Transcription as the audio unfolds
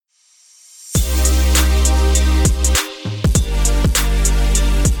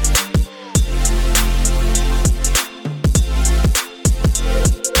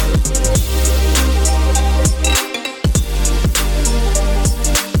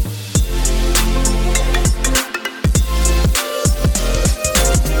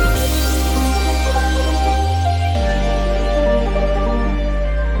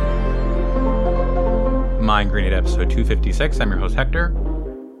Grenade, episode 256. I'm your host, Hector.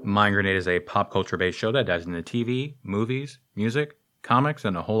 Mind Grenade is a pop culture-based show that dives into TV, movies, music, comics,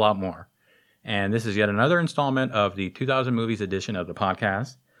 and a whole lot more. And this is yet another installment of the 2000 Movies edition of the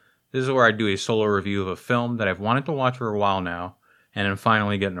podcast. This is where I do a solo review of a film that I've wanted to watch for a while now, and I'm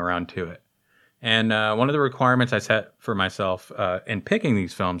finally getting around to it. And one of the requirements I set for myself in picking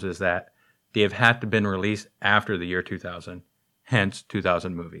these films is that they have had to been released after the year 2000, hence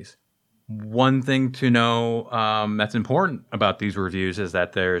 2000 Movies. One thing to know that's important about these reviews is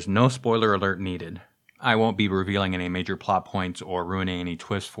that there's no spoiler alert needed. I won't be revealing any major plot points or ruining any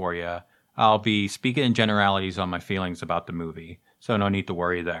twists for you. I'll be speaking in generalities on my feelings about the movie, so no need to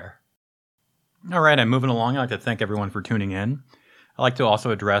worry there. All right, I'm moving along. I'd like to thank everyone for tuning in. I'd like to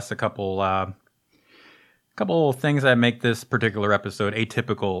also address a couple things that make this particular episode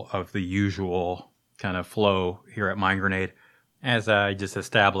atypical of the usual kind of flow here at Mind Grenade. As I just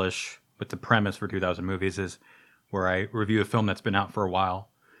established with the premise for 2000 Movies is where I review a film that's been out for a while,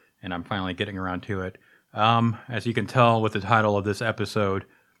 and I'm finally getting around to it. As you can tell with the title of this episode,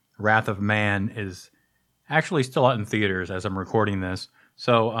 Wrath of Man is actually still out in theaters as I'm recording this,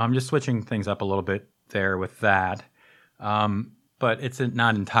 so I'm just switching things up a little bit there with that. But it's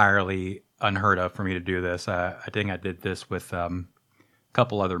not entirely unheard of for me to do this. I think I did this with a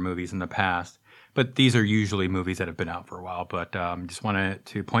couple other movies in the past. But these are usually movies that have been out for a while. But just wanted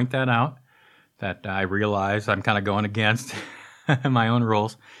to point that out, that I realize I'm kind of going against my own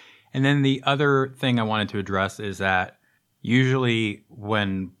rules. And then the other thing I wanted to address is that usually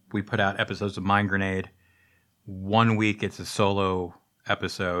when we put out episodes of Mind Grenade, 1 week it's a solo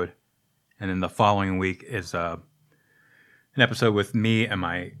episode, and then the following week is an episode with me and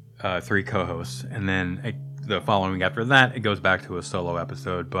my three co-hosts. And then the following week after that, it goes back to a solo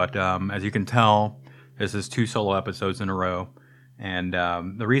episode. But as you can tell, this is 2 solo episodes in a row. And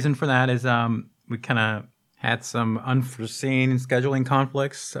the reason for that is we kind of had some unforeseen scheduling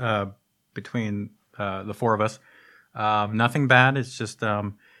conflicts between the 4 of us. Nothing bad. It's just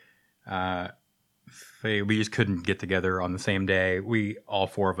we just couldn't get together on the same day. All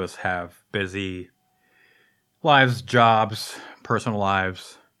 4 of us have busy lives, jobs, personal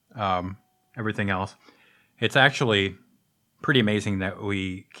lives, everything else. It's actually pretty amazing that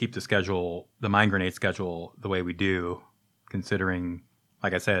we keep the Mind Grenade schedule the way we do, considering,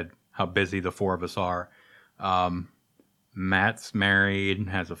 like I said, how busy the 4 of us are. Matt's married,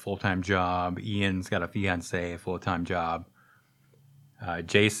 has a full-time job. Ian's got a fiancée, a full-time job.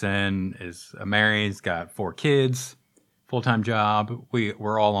 Jason is married, he's got 4 kids, full-time job.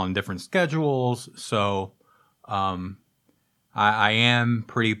 We're all on different schedules, so I am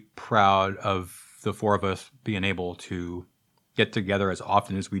pretty proud of the 4 of us being able to get together as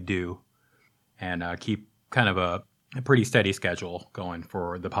often as we do and keep kind of a pretty steady schedule going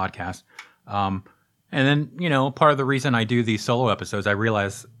for the podcast. And then, part of the reason I do these solo episodes, I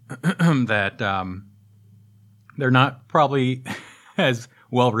realize that they're not probably as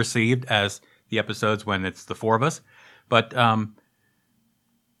well received as the episodes when it's the 4 of us. But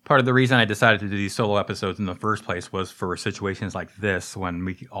part of the reason I decided to do these solo episodes in the first place was for situations like this when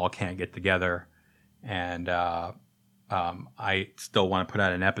we all can't get together. And I still want to put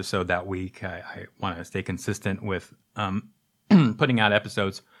out an episode that week. I want to stay consistent with putting out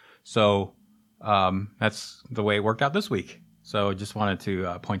episodes. So that's the way it worked out this week. So just wanted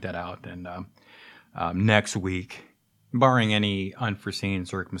to point that out. And next week, barring any unforeseen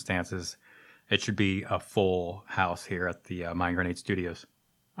circumstances, it should be a full house here at the Mind Grenade Studios.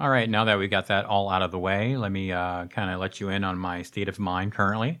 All right, now that we got that all out of the way, let me kind of let you in on my state of mind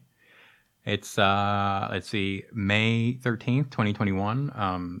currently. It's, May 13th,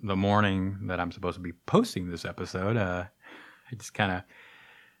 2021, the morning that I'm supposed to be posting this episode. I just kind of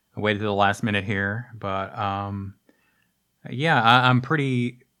waited to the last minute here, but I'm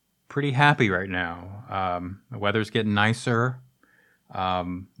pretty happy right now. The weather's getting nicer.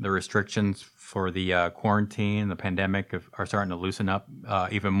 The restrictions for the quarantine, the pandemic are starting to loosen up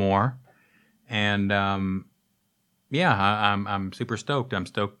even more. And I'm super stoked. I'm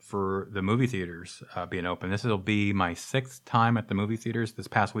stoked for the movie theaters being open. This will be my 6th time at the movie theaters this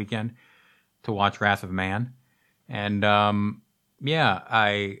past weekend to watch Wrath of Man. And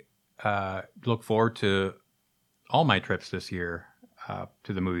I look forward to all my trips this year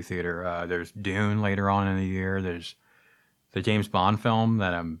to the movie theater. There's Dune later on in the year. There's the James Bond film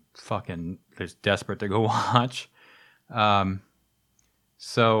that I'm just desperate to go watch.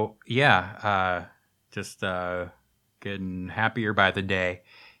 Just getting happier by the day.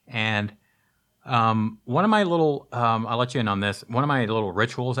 And one of my little, I'll let you in on this, one of my little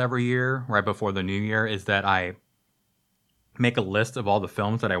rituals every year, right before the new year, is that I make a list of all the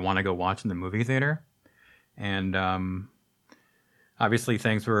films that I want to go watch in the movie theater. And obviously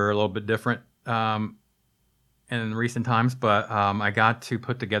things were a little bit different in recent times, but I got to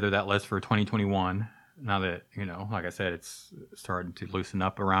put together that list for 2021. Now that, like I said, it's starting to loosen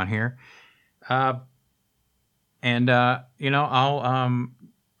up around here. I'll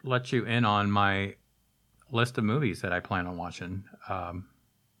let you in on my list of movies that I plan on watching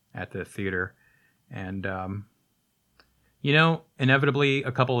at the theater. And, inevitably,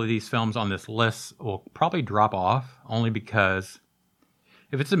 a couple of these films on this list will probably drop off, only because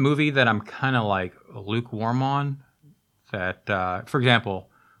if it's a movie that I'm kind of like lukewarm on, that, for example,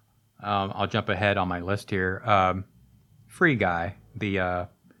 I'll jump ahead on my list here. Free Guy, the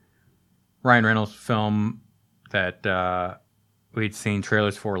Ryan Reynolds film that we'd seen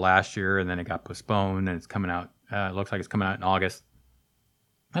trailers for last year, and then it got postponed, and it's coming out. It looks like it's coming out in August.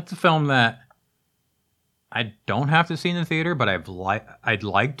 That's a film that I don't have to see in the theater, but I'd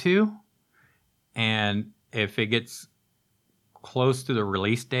like to. And if it gets close to the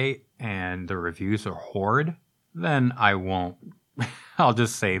release date and the reviews are horrid, then I won't. I'll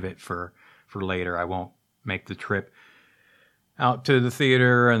just save it for later. I won't make the trip out to the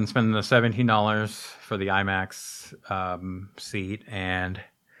theater and spend the $17 for the IMAX seat and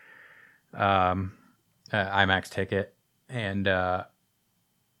IMAX ticket. And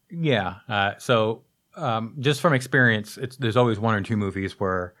so just from experience, there's always one or two movies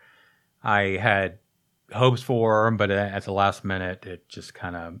where I had hopes for, but at the last minute, it just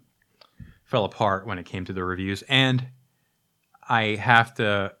kind of fell apart when it came to the reviews. And I have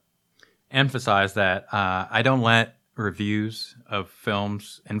to emphasize that I don't let reviews of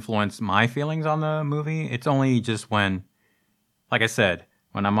films influence my feelings on the movie. It's only just when, like I said,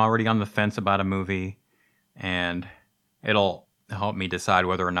 when I'm already on the fence about a movie, and it'll help me decide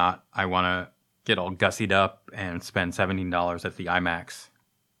whether or not I want to get all gussied up and spend $17 at the IMAX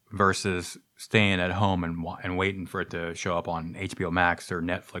versus staying at home and waiting for it to show up on HBO Max or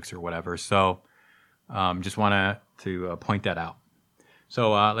Netflix or whatever. So just want to point that out.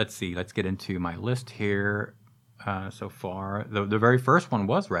 So let's see. Let's get into my list here so far. The very first one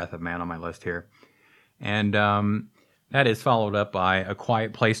was Wrath of Man on my list here. And that is followed up by A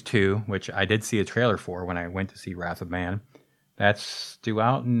Quiet Place 2, which I did see a trailer for when I went to see Wrath of Man. That's due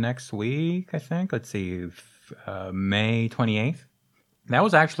out next week, I think. Let's see, May 28th. That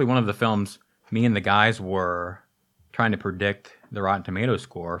was actually one of the films me and the guys were trying to predict the Rotten Tomatoes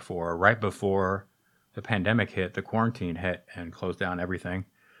score for right before the pandemic hit, the quarantine hit, and closed down everything.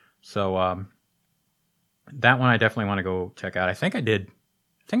 So that one I definitely want to go check out. I think I did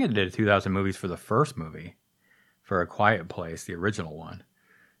 2,000 movies for the first movie, for A Quiet Place, the original one.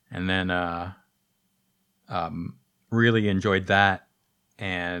 And then really enjoyed that,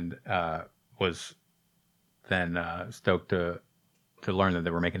 and was then stoked to learn that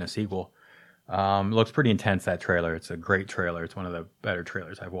they were making a sequel. Looks pretty intense, that trailer. It's a great trailer. It's one of the better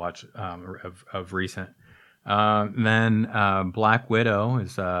trailers I've watched of recent. Then Black Widow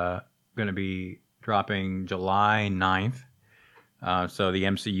is going to be dropping July 9th. So the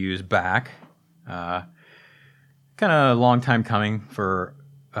MCU is back. Kind of a long time coming for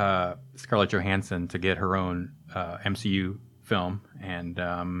Scarlett Johansson to get her own MCU film. And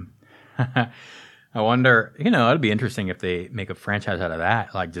I wonder, it'd be interesting if they make a franchise out of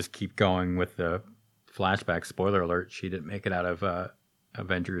that. Like, just keep going with the flashback. Spoiler alert, she didn't make it out of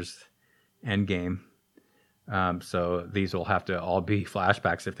Avengers Endgame. So these will have to all be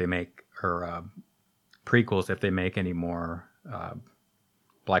flashbacks if they make her prequels, if they make any more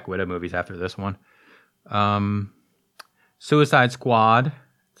Black Widow movies after this one. Suicide Squad.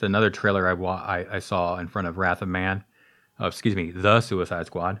 It's another trailer I saw in front of Wrath of Man. The Suicide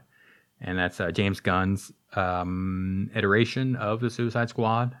Squad. And that's James Gunn's iteration of the Suicide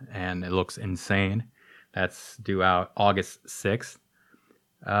Squad. And it looks insane. That's due out August 6th.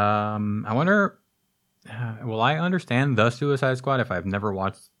 I wonder, will I understand the Suicide Squad if I've never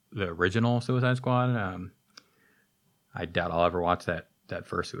watched the original Suicide Squad? I doubt I'll ever watch that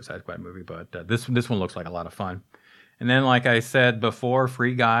first Suicide Squad movie. But this one looks like a lot of fun. And then, like I said before,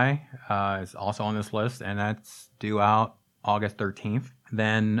 Free Guy is also on this list. And that's due out August 13th.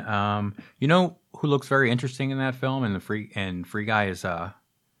 Then, who looks very interesting in that film and Free Guy is the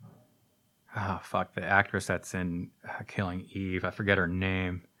actress that's in Killing Eve. I forget her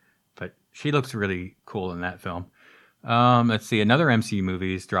name, but she looks really cool in that film. Let's see, another MCU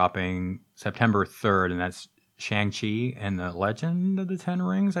movie is dropping September 3rd, and that's Shang-Chi and the Legend of the Ten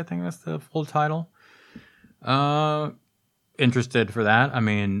Rings. I think that's the full title. Interested for that. I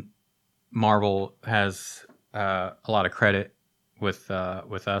mean, Marvel has a lot of credit with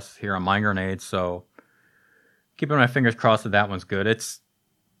us here on Mind Grenade, so keeping my fingers crossed that one's good. It's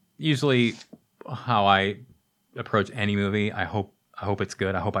usually how I approach any movie. I hope it's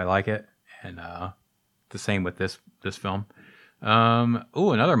good. I hope I like it, and the same with this film.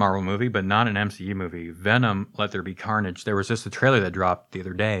 Another Marvel movie, but not an MCU movie. Venom: Let There Be Carnage. There was just a trailer that dropped the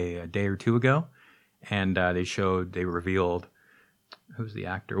other day, a day or two ago, and they revealed who's the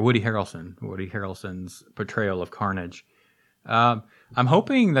actor? Woody Harrelson. Woody Harrelson's portrayal of Carnage. I'm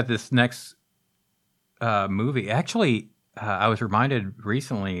hoping that this next movie, actually, I was reminded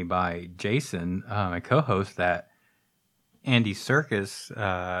recently by Jason, my co-host, that Andy Serkis,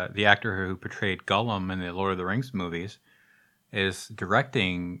 the actor who portrayed Gollum in the Lord of the Rings movies, is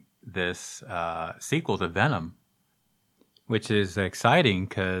directing this sequel to Venom, which is exciting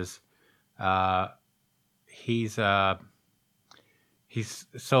because he's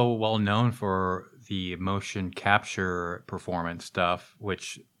so well known for the motion capture performance stuff,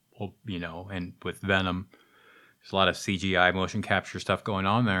 which, well, and with Venom, there's a lot of CGI motion capture stuff going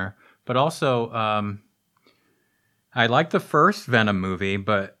on there. But also, I liked the first Venom movie,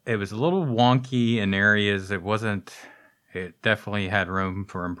 but it was a little wonky in areas. It definitely had room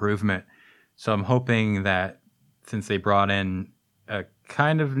for improvement. So I'm hoping that since they brought in a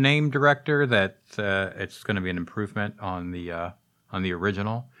kind of name director, that it's going to be an improvement on the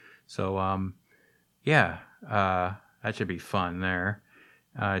original. So that should be fun there.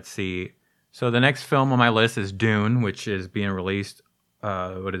 Let's see. So the next film on my list is Dune, which is being released.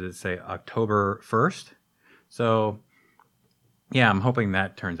 What does it say? October 1st. So yeah, I'm hoping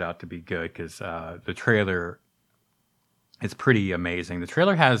that turns out to be good because the trailer is pretty amazing. The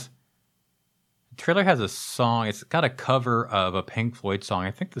trailer has a song. It's got a cover of a Pink Floyd song.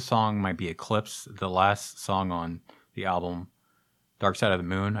 I think the song might be Eclipse, the last song on the album Dark Side of the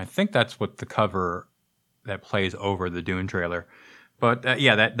Moon. I think that's what the cover that plays over the Dune trailer. But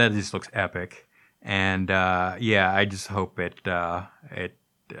that just looks epic. And I just hope Denis, how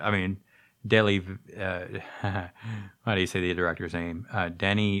do you say the director's name?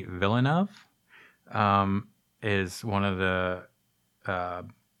 Denis Villeneuve is one of the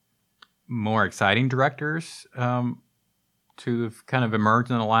more exciting directors to have kind of emerged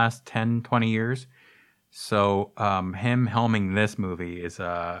in the last 10, 20 years. So him helming this movie is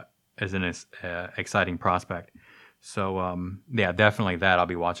an exciting prospect. So definitely that I'll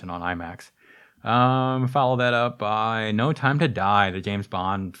be watching on IMAX. Follow that up by No Time to Die, the James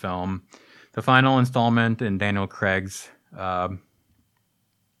Bond film, the final installment in Daniel Craig's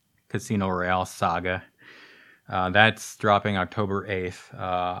Casino Royale saga. That's dropping October 8th.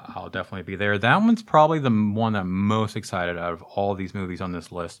 I'll definitely be there. That one's probably the one I'm most excited out of all these movies on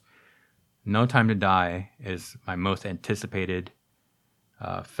this list. No Time to Die is my most anticipated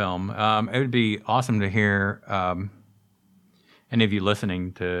film. It would be awesome to hear any of you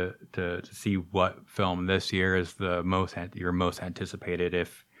listening to see what film this year is your most anticipated.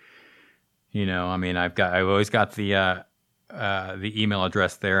 If I've always got the email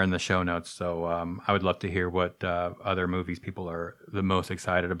address there in the show notes. So I would love to hear what other movies people are the most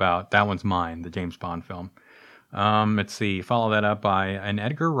excited about. That one's mine, the James Bond film. Let's see. Follow that up by an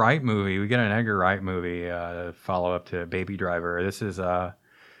Edgar Wright movie. We get an Edgar Wright movie follow up to Baby Driver. This is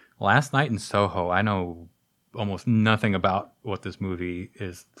Last Night in Soho. I know almost nothing about what this movie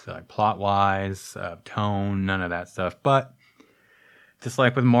is plot wise, tone, none of that stuff. But just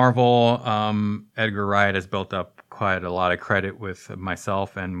like with Marvel, Edgar Wright has built up quite a lot of credit with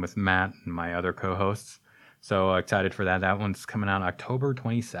myself and with Matt and my other co-hosts. So excited for that. That one's coming out October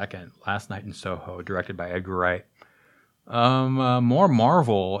 22nd. Last Night in Soho, directed by Edgar Wright. More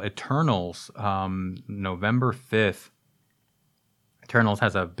Marvel, Eternals, November 5th. Eternals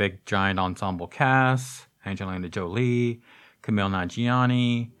has a big, giant ensemble cast. Angelina Jolie, Camille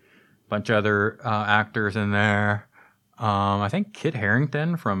Nanjiani, a bunch of other actors in there. I think Kit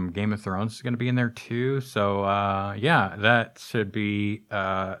Harington from Game of Thrones is going to be in there too. So that should be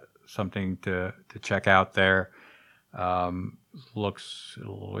something to check out there. Looks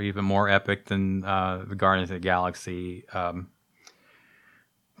even more epic than the Guardians of the Galaxy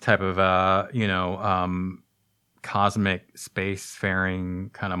type of cosmic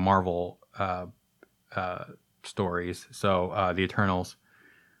spacefaring kind of Marvel stories. So the Eternals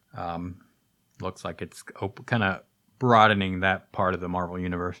looks like it's kind of broadening that part of the Marvel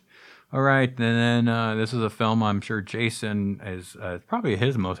universe. All right, and then this is a film I'm sure Jason is probably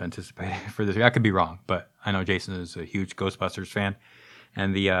his most anticipated for this year. I could be wrong, but I know Jason is a huge Ghostbusters fan.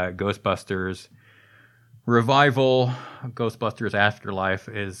 And the Ghostbusters revival, Ghostbusters Afterlife,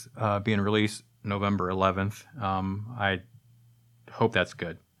 is being released November 11th. I hope that's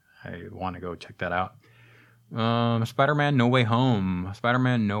good. I want to go check that out. Spider-Man No Way Home.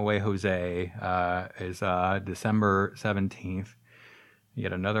 Spider-Man No Way Jose is December 17th.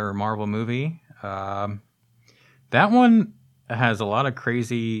 Yet another Marvel movie. Um, that one has a lot of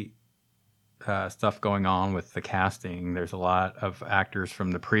crazy stuff going on with the casting. There's a lot of actors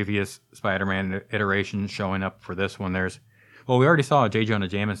from the previous Spider-Man iteration showing up for this one. We already saw J. Jonah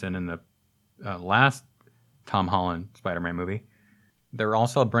Jameson in the last Tom Holland Spider-Man movie. They're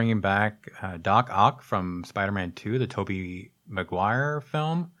also bringing back Doc Ock from Spider-Man 2, the Tobey Maguire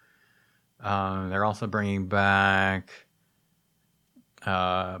film. They're also bringing back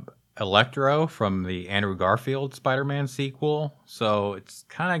Electro from the Andrew Garfield Spider-Man sequel. So it's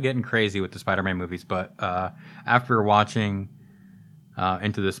kind of getting crazy with the Spider-Man movies. But after watching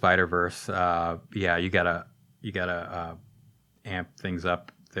Into the Spider-Verse, you gotta amp things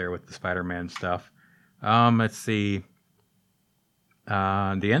up there with the Spider-Man stuff. Let's see.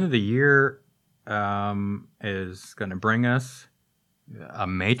 The end of the year is going to bring us a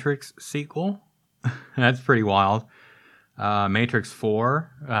Matrix sequel. That's pretty wild. Matrix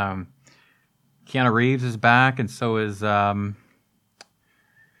 4. Keanu Reeves is back, and so is what's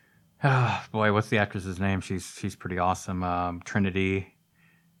the actress's name? She's pretty awesome. Trinity.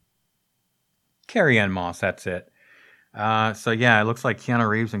 Carrie-Anne Moss, that's it. It looks like Keanu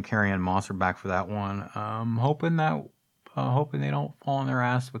Reeves and Carrie-Anne Moss are back for that one. Hoping they don't fall on their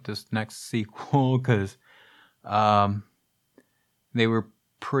ass with this next sequel, because they were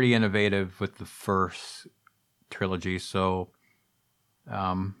pretty innovative with the first trilogy, so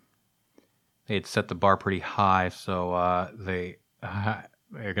they had set the bar pretty high, so they are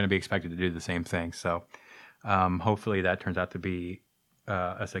going to be expected to do the same thing. So hopefully that turns out to be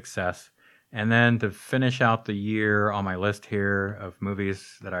a success. And then to finish out the year on my list here of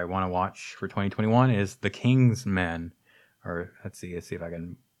movies that I want to watch for 2021 is The Kingsman. Or let's see if I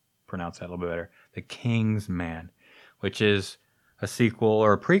can pronounce that a little bit better. The Kingsman, which is a sequel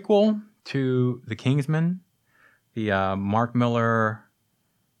or a prequel to The Kingsman, the Mark Miller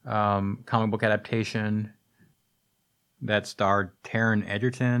comic book adaptation that starred Taron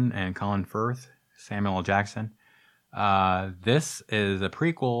Egerton and Colin Firth, Samuel L. Jackson. This is a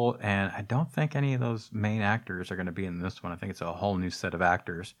prequel, and I don't think any of those main actors are going to be in this one. I think it's a whole new set of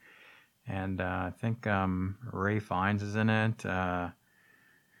actors. And I think Ray Fiennes is in it. I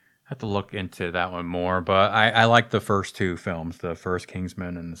have to look into that one more. But I like the first two films, the first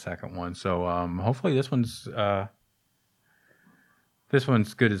Kingsman and the second one. So hopefully this one's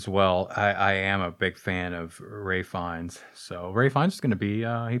good as well. I am a big fan of Ray Fiennes. So Ray Fiennes is going to be,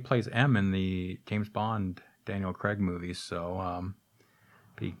 he plays M in the James Bond Daniel Craig movies. So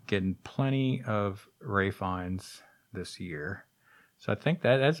be getting plenty of Ray Fiennes this year. So I think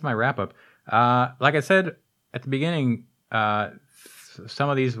that's my wrap up. Like I said at the beginning, some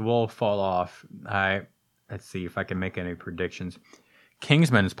of these will fall off. Let's see if I can make any predictions.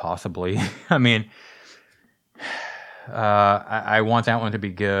 Kingsman's possibly. I mean, I want that one to be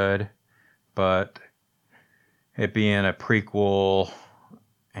good, but it being a prequel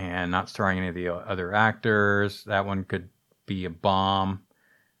and not starring any of the other actors, that one could be a bomb.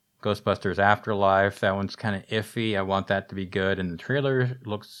 Ghostbusters Afterlife, that one's kind of iffy. I want that to be good, and the trailer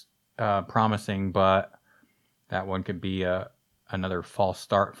looks promising, but that one could be another false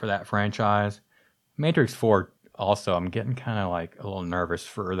start for that franchise. Matrix 4 also, I'm getting kind of like a little nervous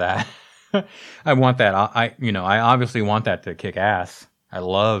for that. I want that. I obviously want that to kick ass. I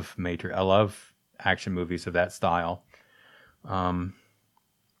love Matrix. I love action movies of that style.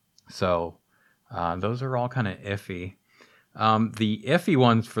 So those are all kind of iffy. The iffy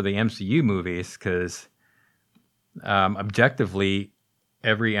ones for the MCU movies, because objectively,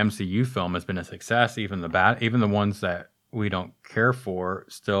 every MCU film has been a success. Even the ones that we don't care for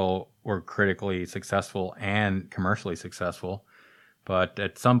still were critically successful and commercially successful. But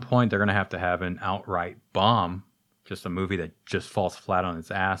at some point, they're going to have an outright bomb, just a movie that just falls flat on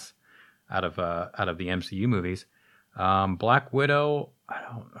its ass out of the MCU movies. Black Widow,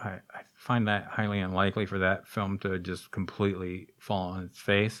 I find that highly unlikely for that film to just completely fall on its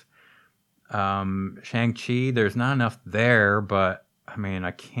face. Shang-Chi, there's not enough there, but I mean,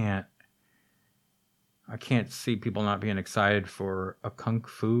 I can't see people not being excited for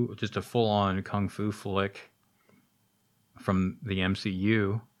just a full-on kung fu flick from the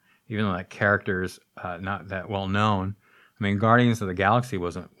MCU, even though that character is not that well known. I mean, Guardians of the Galaxy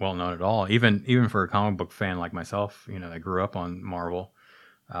wasn't well known at all, even for a comic book fan like myself, that grew up on Marvel.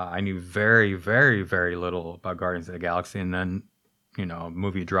 I knew very, very, very little about Guardians of the Galaxy, and then, a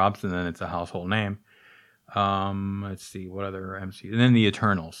movie drops, and then it's a household name. Let's see, what other MCU? And then the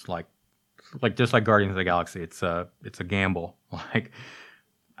Eternals, like just like Guardians of the Galaxy, it's a gamble. Like,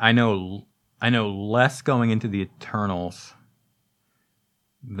 I know less going into the Eternals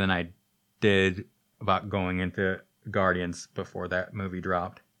than I did about going into Guardians before that movie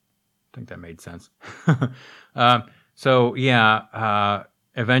dropped. think that made sense. So yeah,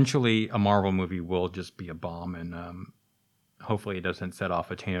 eventually a Marvel movie will just be a bomb, and hopefully it doesn't set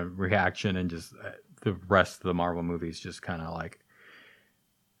off a chain of reaction, and just the rest of the Marvel movies just kind of like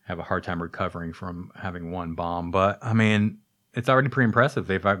have a hard time recovering from having one bomb. But I mean, it's already pretty impressive.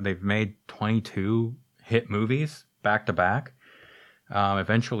 They've made 22 hit movies back to back.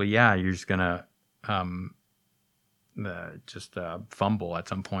 Eventually, yeah, you're just gonna fumble at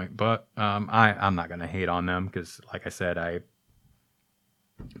some point. But I'm not gonna hate on them because, like I said, I've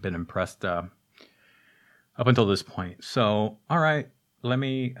been impressed up until this point. So, all right, let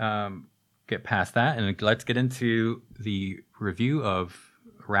me get past that and let's get into the review of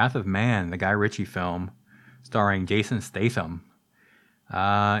Wrath of Man, the Guy Ritchie film starring Jason Statham.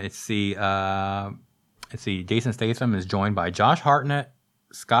 Let's see. Jason Statham is joined by Josh Hartnett,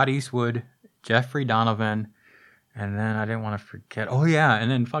 Scott Eastwood, Jeffrey Donovan, and then I didn't want to forget. Oh yeah,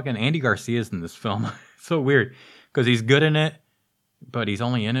 and then fucking Andy Garcia's in this film. So weird because he's good in it, but he's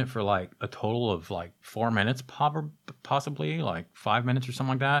only in it for like a total of like 4 minutes, possibly like 5 minutes or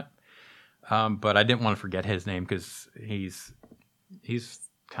something like that. But I didn't want to forget his name because he's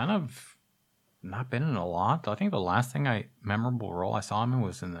kind of not been in a lot. I think the last memorable role I saw him in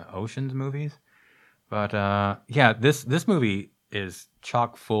was in the Ocean's movies. But yeah, this movie is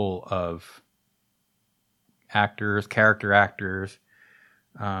chock full of character actors.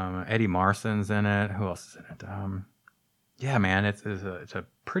 Eddie Marson's in it. Who else is in it? Yeah, man, it's a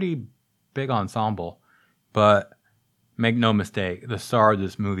pretty big ensemble. But make no mistake, the star of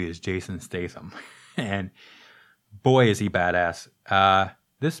this movie is Jason Statham, and boy is he badass.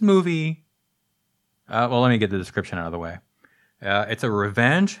 This movie. Well, let me get the description out of the way. It's a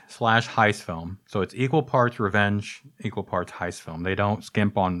revenge/heist film. So it's equal parts revenge, equal parts heist film. They don't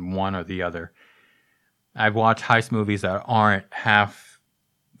skimp on one or the other. I've watched heist movies that aren't half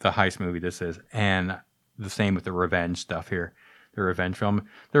the heist movie this is, and the same with the revenge stuff here. The revenge film.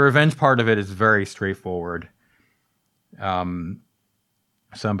 The revenge part of it is very straightforward. Somebody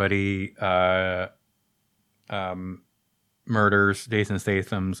murders Jason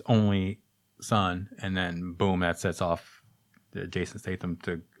Statham's only son, and then boom, that sets off Jason Statham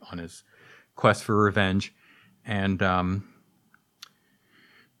on his quest for revenge. And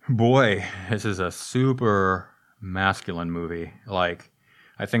boy, this is a super masculine movie. Like,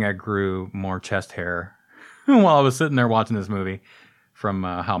 I think I grew more chest hair while I was sitting there watching this movie from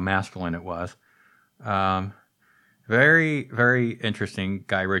how masculine it was. Very, very interesting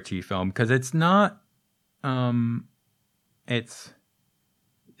Guy Ritchie film because it's not. It's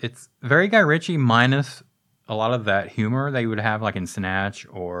very Guy Ritchie minus a lot of that humor that you would have like in Snatch,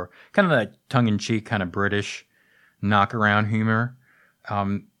 or kind of that tongue-in-cheek kind of British knock-around humor.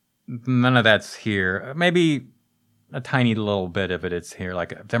 None of that's here. Maybe a tiny little bit of it's here.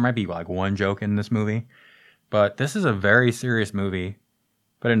 Like there might be like one joke in this movie, but this is a very serious movie,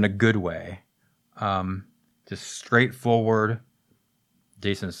 but in a good way. Just straightforward.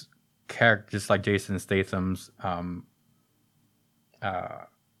 Jason's character, just like Jason Statham's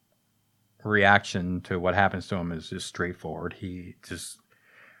reaction to what happens to him is just straightforward. It just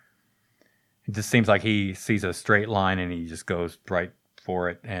seems like he sees a straight line and he just goes right for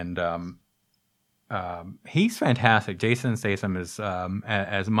it. And he's fantastic. Jason Statham is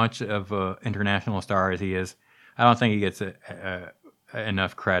as much of an international star as he is. I don't think he gets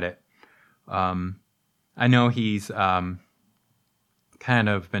enough credit. I know he's kind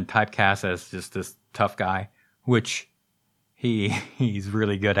of been typecast as just this tough guy, which he's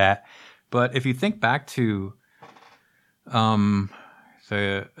really good at. But if you think back to Snatch,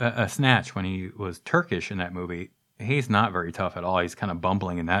 when he was Turkish in that movie, he's not very tough at all. He's kind of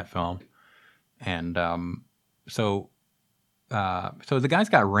bumbling in that film. And so the guy's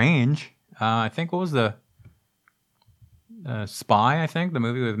got range. I think, what was the Spy, I think, the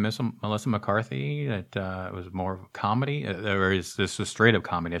movie with Melissa McCarthy, that was more of a comedy. Or is this a straight up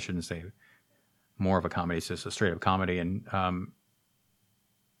comedy? I shouldn't say more of a comedy. It's just a straight up comedy. And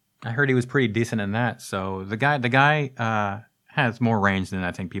I heard he was pretty decent in that. So the guy has more range than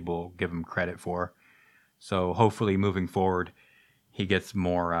I think people give him credit for. So hopefully moving forward, he gets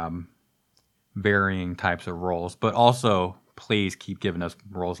more varying types of roles. But also, please keep giving us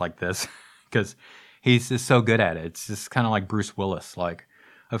roles like this because he's just so good at it. It's just kind of like Bruce Willis. Like,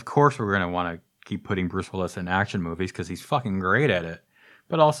 of course we're going to want to keep putting Bruce Willis in action movies because he's fucking great at it.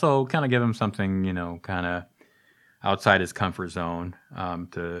 But also kind of give him something, kind of outside his comfort zone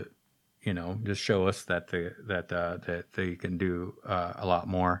to, just show us that they can do a lot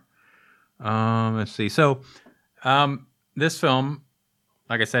more. Let's see. So this film,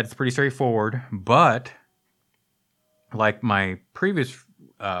 like I said, it's pretty straightforward. But like my previous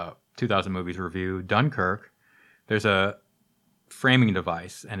 2000 Movies review, Dunkirk, there's a framing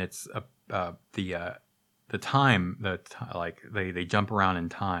device, and it's the time that like they jump around in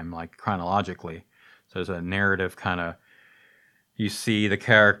time, like chronologically. So there's a narrative kind of, you see the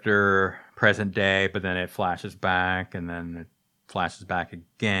character present day, but then it flashes back, and then it flashes back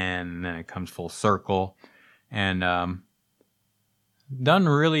again, and then it comes full circle, and done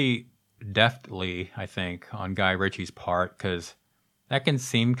really deftly, I think, on Guy Ritchie's part, because that can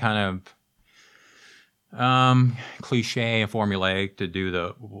seem kind of cliche and formulaic to do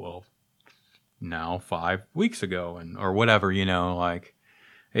the, well, now 5 weeks ago, and or whatever, like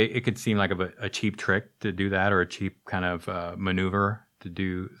it could seem like a cheap trick to do that, or a cheap kind of maneuver to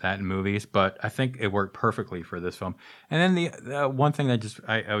do that in movies, but I think it worked perfectly for this film. And then the one thing that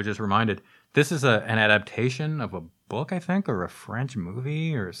I was just reminded, this is an adaptation of a book, I think, or a French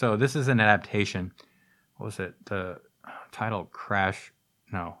movie, or so. This is an adaptation. What was it? The title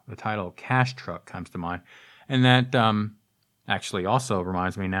Cash Truck comes to mind, and that actually also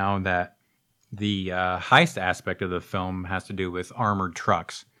reminds me now that the heist aspect of the film has to do with armored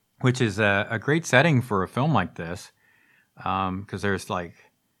trucks, which is a great setting for a film like this, because there's like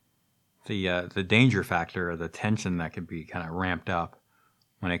the danger factor, or the tension that can be kind of ramped up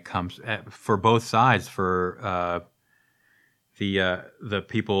when it comes for both sides, for the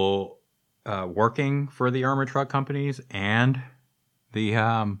people working for the armored truck companies, and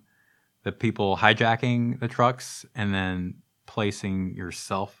the people hijacking the trucks, and then placing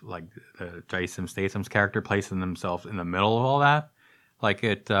yourself, like Jason Statham's character, placing themselves in the middle of all that. Like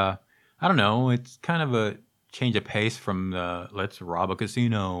I don't know, it's kind of a change of pace from the let's rob a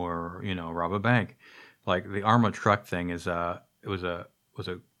casino, or rob a bank. Like the armored truck thing is it was a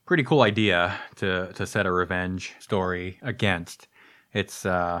pretty cool idea to set a revenge story against. It's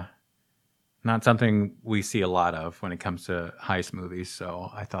not something we see a lot of when it comes to heist movies, so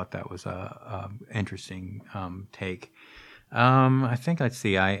I thought that was a interesting take. I think, let's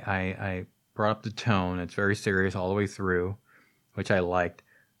see, I brought up the tone. It's very serious all the way through, which I liked.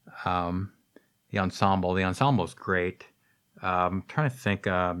 The ensemble is great. I'm trying to think.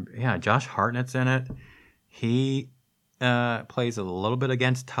 Josh Hartnett's in it. He plays a little bit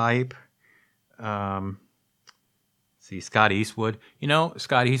against type. See, Scott Eastwood.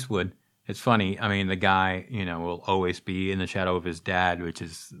 Scott Eastwood, it's funny. I mean, the guy, will always be in the shadow of his dad, which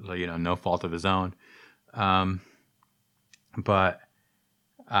is, no fault of his own. But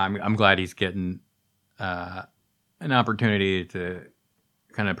I'm glad he's getting an opportunity to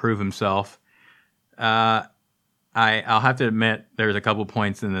kind of prove himself. I'll have to admit, there's a couple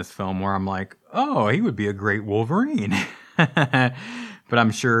points in this film where I'm like, oh, he would be a great Wolverine. But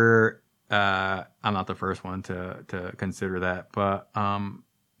I'm sure I'm not the first one to consider that. But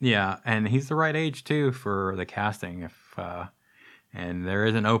yeah, and he's the right age too for the casting. And there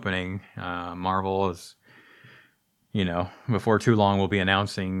is an opening. Marvel is, before too long, we'll be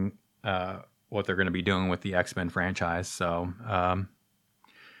announcing what they're going to be doing with the X-Men franchise. So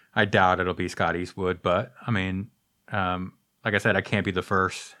I doubt it'll be Scott Eastwood, but I mean, like I said, I can't be the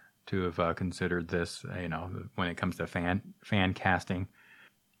first to have considered this, when it comes to fan casting.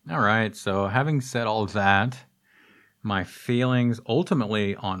 All right, so having said all of that, my feelings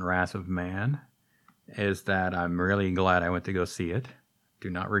ultimately on Wrath of Man is that I'm really glad I went to go see it. Do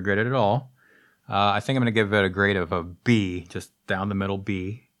not regret it at all. I think I'm going to give it a grade of a B, just down the middle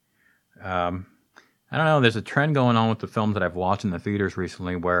B. I don't know, there's a trend going on with the films that I've watched in the theaters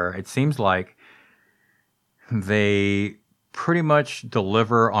recently where it seems like they pretty much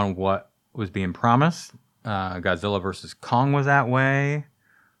deliver on what was being promised. Godzilla vs. Kong was that way.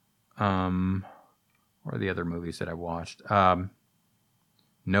 What are the other movies that I watched?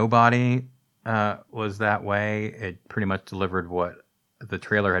 Nobody was that way. It pretty much delivered what the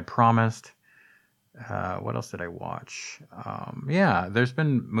trailer had promised. What else did I watch? There's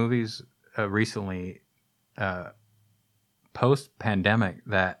been movies recently, post-pandemic,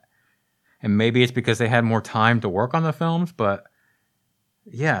 that, and maybe it's because they had more time to work on the films, but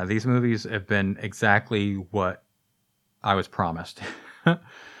yeah, these movies have been exactly what I was promised.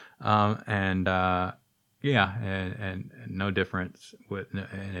 And no difference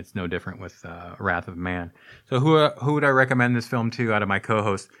and it's no different with Wrath of Man. So who would I recommend this film to out of my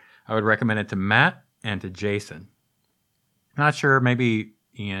co-hosts? I would recommend it to Matt and to Jason. Not sure, maybe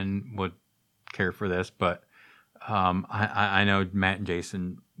Ian would care for this, but I know Matt and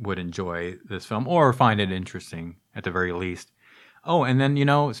Jason would enjoy this film or find it interesting at the very least. Oh, and then,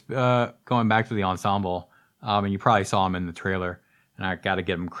 going back to the ensemble, and you probably saw him in the trailer, and I got to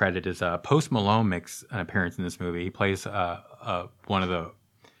give him credit, is Post Malone makes an appearance in this movie. He plays one of the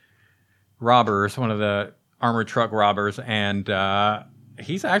robbers, one of the armored truck robbers, and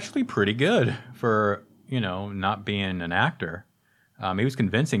he's actually pretty good for, not being an actor. He was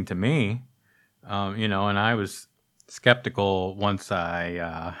convincing to me, and I was skeptical once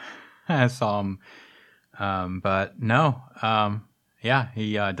I I saw him. But no, yeah,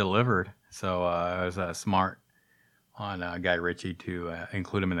 he delivered. So it was smart on Guy Ritchie to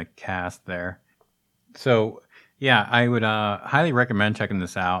include him in the cast there. So yeah, I would highly recommend checking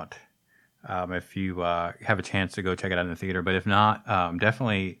this out if you have a chance to go check it out in the theater. But if not,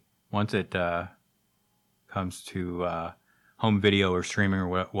 definitely once it comes to home video or streaming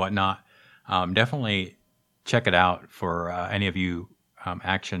or whatnot, definitely check it out for any of you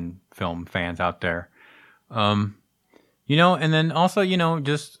action film fans out there. And then also,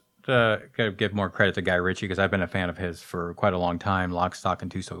 just gotta give more credit to Guy Ritchie because I've been a fan of his for quite a long time. Lock, Stock,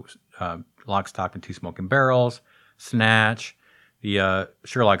 and Two Smoking Barrels, Snatch, the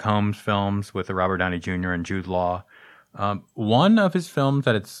Sherlock Holmes films with the Robert Downey Jr. and Jude Law. One of his films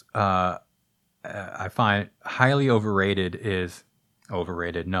that I find highly overrated is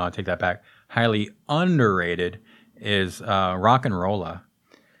overrated. No, I take that back. Highly underrated is RocknRolla.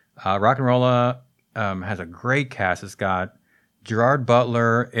 RocknRolla has a great cast. It's got Gerard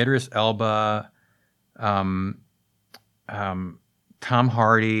Butler, Idris Elba, Tom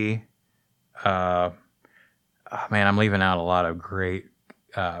Hardy. Man, I'm leaving out a lot of great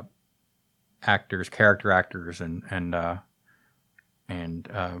actors, character actors, and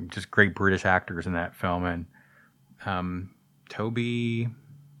just great British actors in that film. And Toby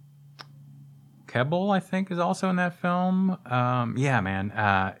Kebbell, I think, is also in that film. Yeah,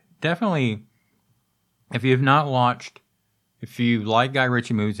 man, definitely. If you like Guy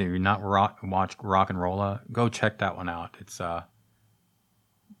Ritchie movies and you've not watched RocknRolla, go check that one out.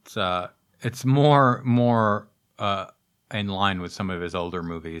 It's more in line with some of his older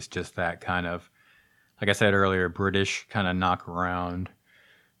movies. Just that kind of, like I said earlier, British kind of knock around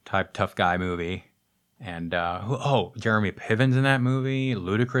type tough guy movie. And Jeremy Piven's in that movie.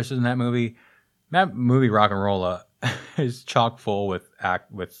 Ludacris is in that movie. That movie RocknRolla is chock full with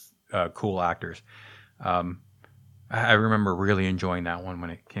cool actors. I remember really enjoying that one when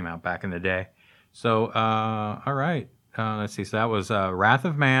it came out back in the day. So, all right. Let's see. So that was Wrath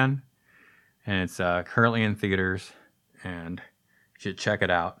of Man, and it's currently in theaters, and you should check it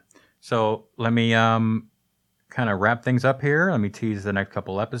out. So let me kind of wrap things up here. Let me tease the next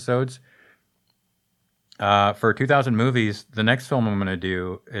couple episodes. For 2000 movies, the next film I'm going to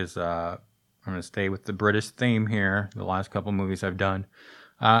do is I'm going to stay with the British theme here. The last couple movies I've done.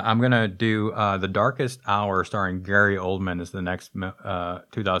 I'm going to do The Darkest Hour starring Gary Oldman is the next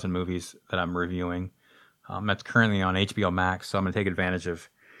 2000 movies that I'm reviewing. That's currently on HBO Max, so I'm going to take advantage of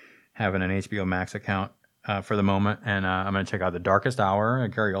having an HBO Max account for the moment. And I'm going to check out The Darkest Hour.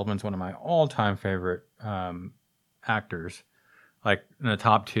 Gary Oldman's one of my all-time favorite actors, like in the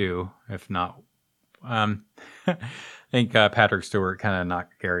top two, if not. I think Patrick Stewart kind of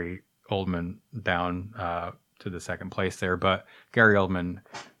knocked Gary Oldman down to the second place there, but Gary Oldman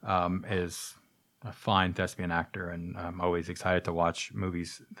is a fine thespian actor, and I'm always excited to watch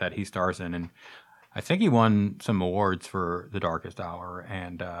movies that he stars in. And I think he won some awards for The Darkest Hour,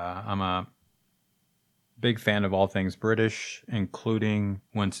 and I'm a big fan of all things British, including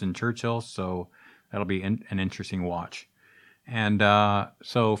Winston Churchill, so that'll be an interesting watch. And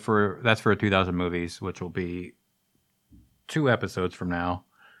so that's for 2000 movies, which will be 2 episodes from now.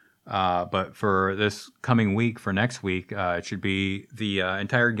 But for this coming week, for next week, it should be the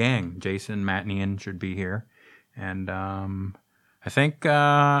entire gang. Jason, Matt, and Ian should be here. And I think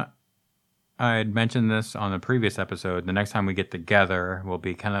I had mentioned this on the previous episode. The next time we get together will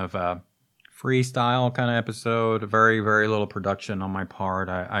be kind of a freestyle kind of episode. Very, very little production on my part.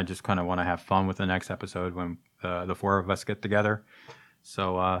 I just kind of want to have fun with the next episode when the 4 of us get together.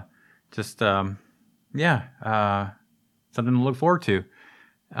 So something to look forward to.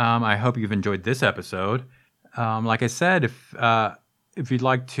 I hope you've enjoyed this episode. Like I said, if you'd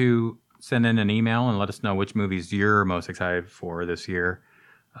like to send in an email and let us know which movies you're most excited for this year,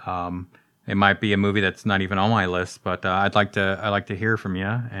 it might be a movie that's not even on my list, but I'd like to hear from you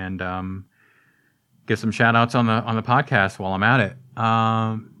and give some shout outs on the podcast while I'm at it.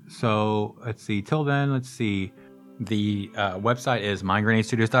 So let's see. Till then, let's see. The website is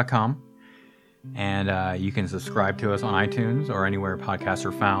mindgrenadestudios.com. And you can subscribe to us on iTunes or anywhere podcasts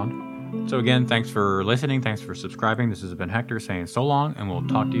are found. So again, thanks for listening. Thanks for subscribing. This has been Hector saying so long, and we'll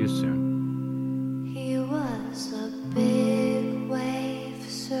talk to you soon.